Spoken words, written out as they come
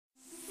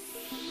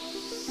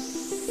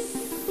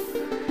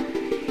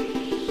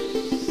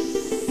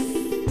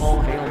All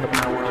hail the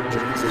power of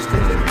Jesus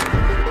today.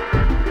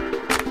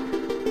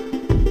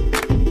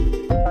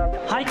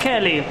 Hi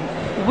Kelly,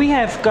 we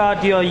have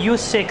got your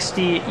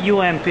U60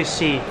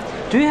 UMPC.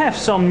 Do you have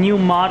some new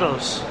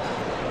models?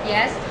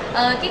 Yes,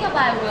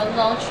 Gigabyte will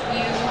launch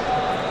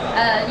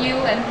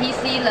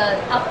UMPC,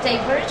 the update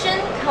version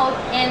called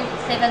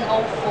M704.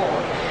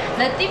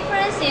 The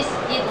difference is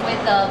it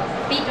with a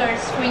bigger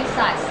screen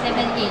size,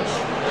 7-inch,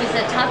 with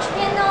a touch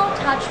panel,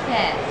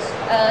 touchpad,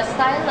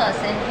 stylus,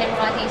 and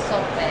handwriting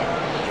software.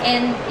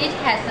 And it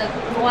has a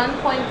 1.3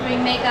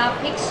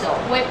 megapixel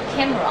web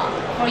camera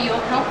for your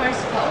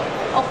conference call.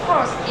 Of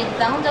course, it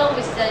bundled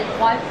with the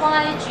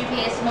Wi-Fi,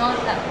 GPS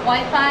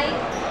Wi-Fi,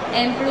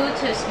 and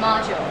Bluetooth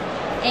module.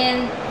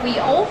 And we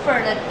offer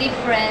the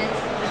different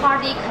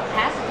hard disk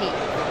capacity,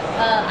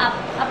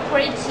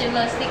 upgrade to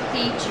the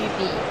 60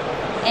 GB.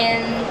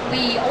 And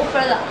we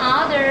offer the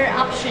other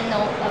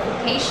optional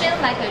application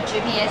like a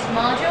GPS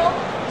module,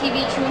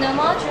 TV tuner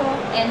module,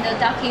 and the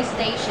docking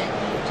station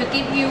to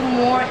give you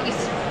more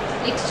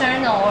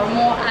external or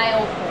more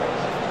I/O port.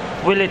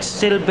 Will it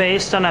still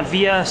based on a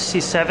VIA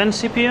C7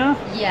 CPU?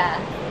 Yeah,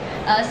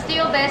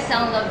 still based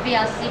on the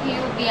VIA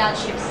CPU, VIA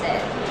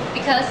chipset,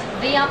 because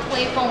VIA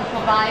platform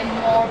provide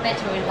more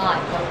battery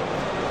life for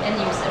end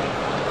user.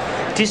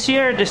 This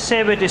year the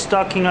CeBIT is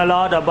talking a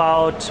lot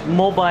about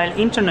mobile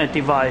internet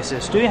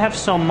devices. Do you have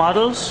some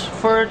models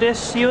for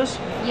this use?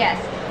 Yes,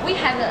 we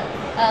have a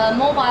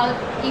mobile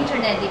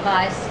internet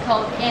device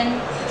called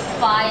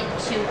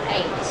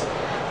M528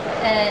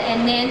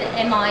 and then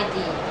MID.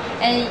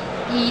 And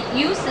it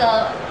uses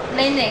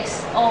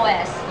Linux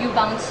OS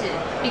Ubuntu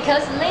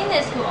because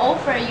Linux will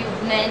offer you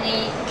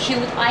many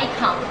cute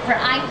icons per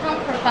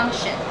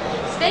function.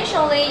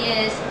 Especially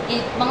is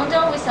it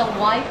bundled with a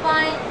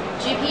Wi-Fi,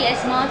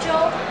 GPS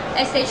module,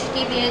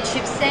 SHDBA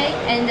chipset,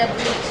 and the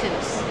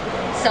Bluetooth.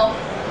 So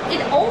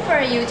it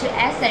offers you to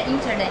access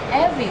internet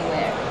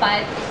everywhere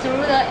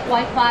through the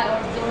Wi-Fi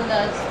or through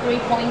the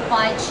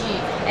 3.5G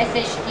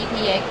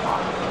SHDBA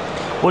card.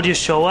 Would you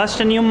show us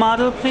the new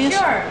model, please?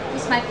 Sure,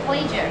 it's my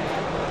pleasure.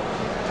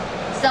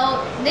 So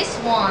this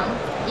one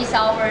is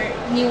our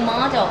new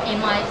model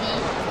MID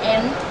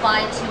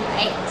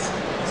M528.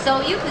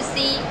 So you could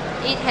see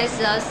it has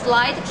a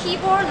slide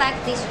keyboard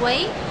like this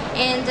way,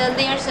 and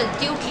there's a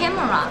dual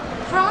camera,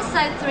 front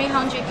side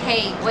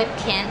 300K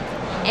webcam,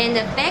 and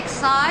the back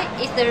side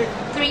is the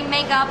 3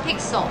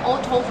 megapixel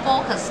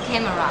autofocus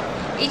camera.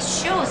 It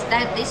shows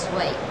that this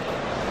way.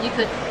 You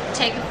could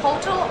take a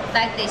photo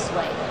like this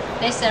way.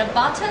 There's a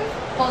button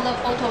for the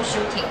photo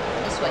shooting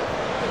this way.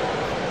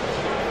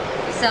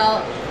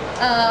 So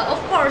of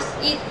course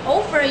it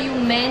offers you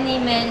many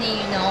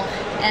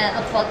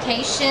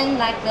applications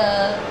like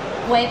the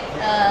web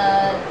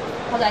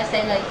how do I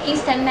say, like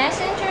instant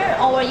messenger,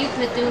 or you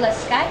could do the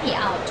Skype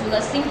out to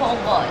the simple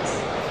voice.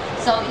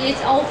 So it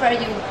offers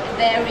you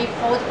very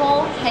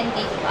portable,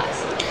 handy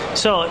device.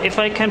 So if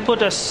I can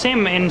put a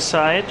SIM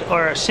inside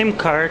or a SIM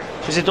card,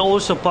 is it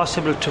also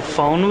possible to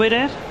phone with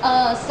it?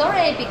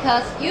 Sorry,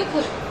 because you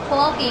could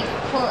plug it,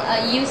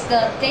 use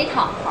the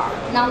data card,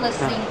 not the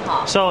SIM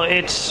card. So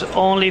it's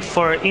only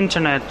for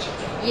internet?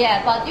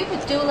 Yeah, but you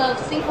could do the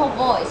simple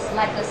voice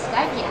like the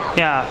Skype out.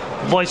 Yeah,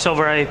 voice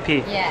over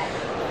IP. Yeah.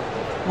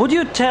 Would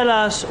you tell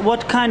us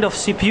what kind of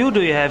CPU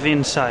do you have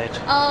inside?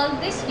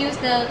 This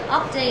uses the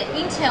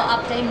Intel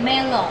update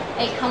Melon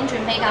 800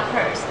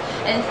 MHz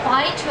and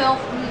 512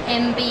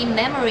 MB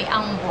memory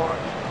on board.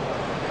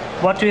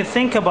 What do you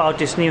think about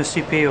this new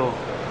CPU?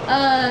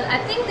 I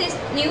think this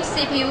new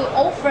CPU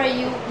offers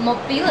you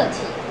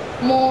mobility,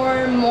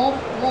 more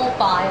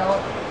mobile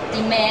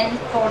demand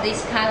for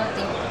this kind of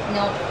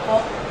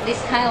for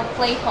this kind of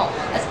platform.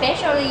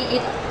 Especially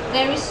it's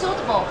very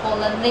suitable for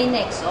the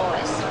Linux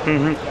OS.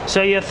 Mm-hmm.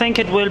 So you think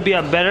it will be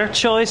a better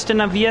choice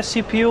than a VIA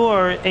CPU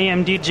or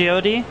AMD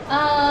GOD?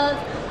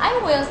 I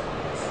will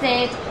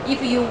say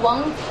if you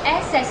want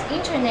access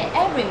internet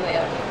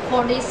everywhere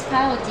for this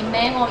kind of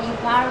demand or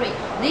inquiry,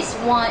 this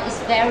one is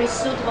very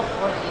suitable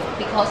for you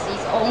because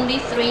it's only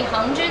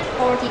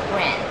 340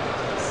 grand.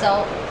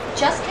 So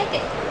just take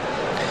it.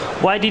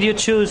 Why did you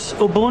choose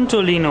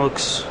Ubuntu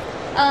Linux?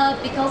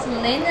 Because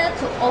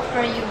Linux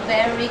offer you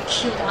very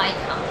cute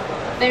icon,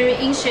 very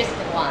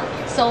interesting one.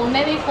 So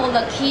maybe for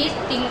the kids,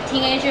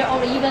 teenager,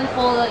 or even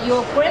for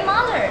your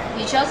grandmother,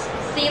 you just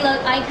see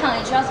the icon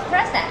and just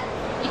press that.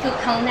 It could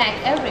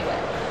connect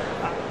everywhere.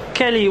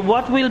 Kelly,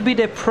 what will be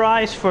the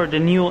price for the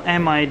new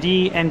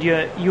MID and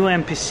your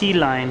UMPC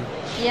line?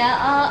 Yeah,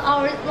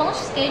 our launch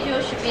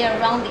schedule should be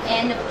around the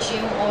end of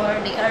June or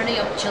the early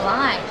of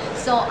July.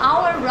 So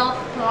our rough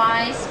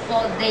price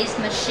for this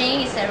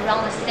machine is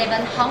around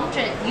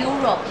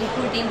 €700,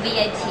 including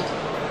VAT.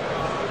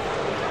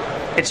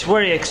 It's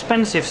very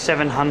expensive,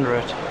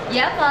 700.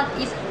 Yeah, but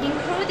it's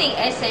including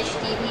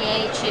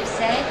SHDBA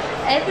chipset,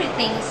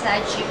 everything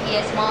inside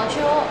GPS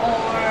module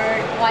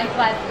or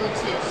Wi-Fi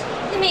Bluetooth.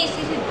 It means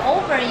it will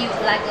offer you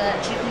like a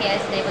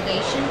GPS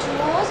navigation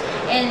tools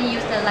and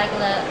use the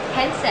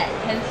handset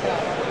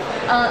handphone.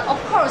 Of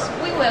course,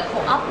 we will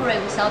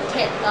cooperate with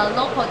our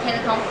local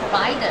telecom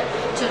provider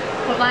to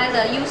provide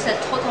the user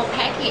total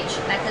package,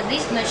 like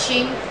this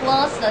machine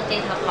plus the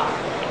data card.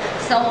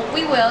 So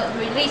we will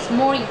release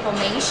more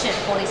information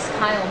for this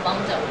kind of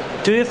bundle.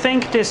 Do you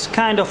think this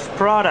kind of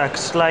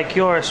products like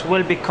yours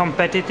will be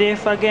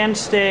competitive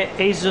against the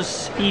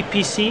Asus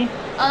EPC?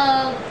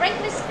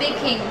 Frankly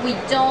speaking, we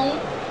don't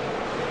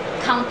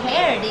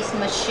compare this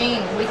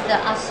machine with the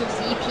Asus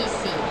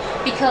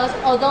EPC because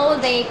although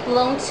they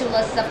belong to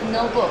the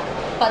sub-notebook,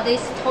 but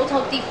it's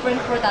total different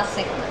product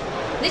segment.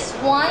 This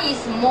one is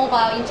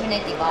mobile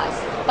internet device,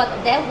 but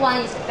that one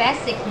is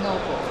basic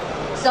notebook.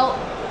 So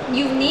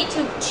you need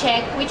to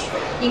check which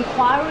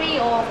inquiry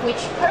or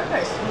which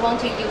purpose you want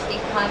to use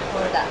this kind of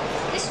product.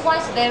 This one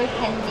is very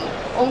handy,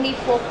 only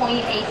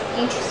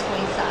 4.8-inch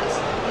screen size.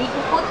 You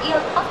can put in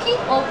a pocket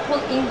or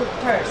put in the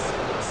purse.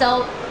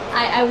 So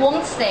I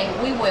won't say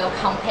we will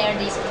compare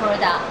this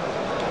product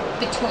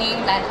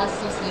between like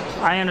Asus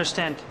EPC. I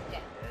understand.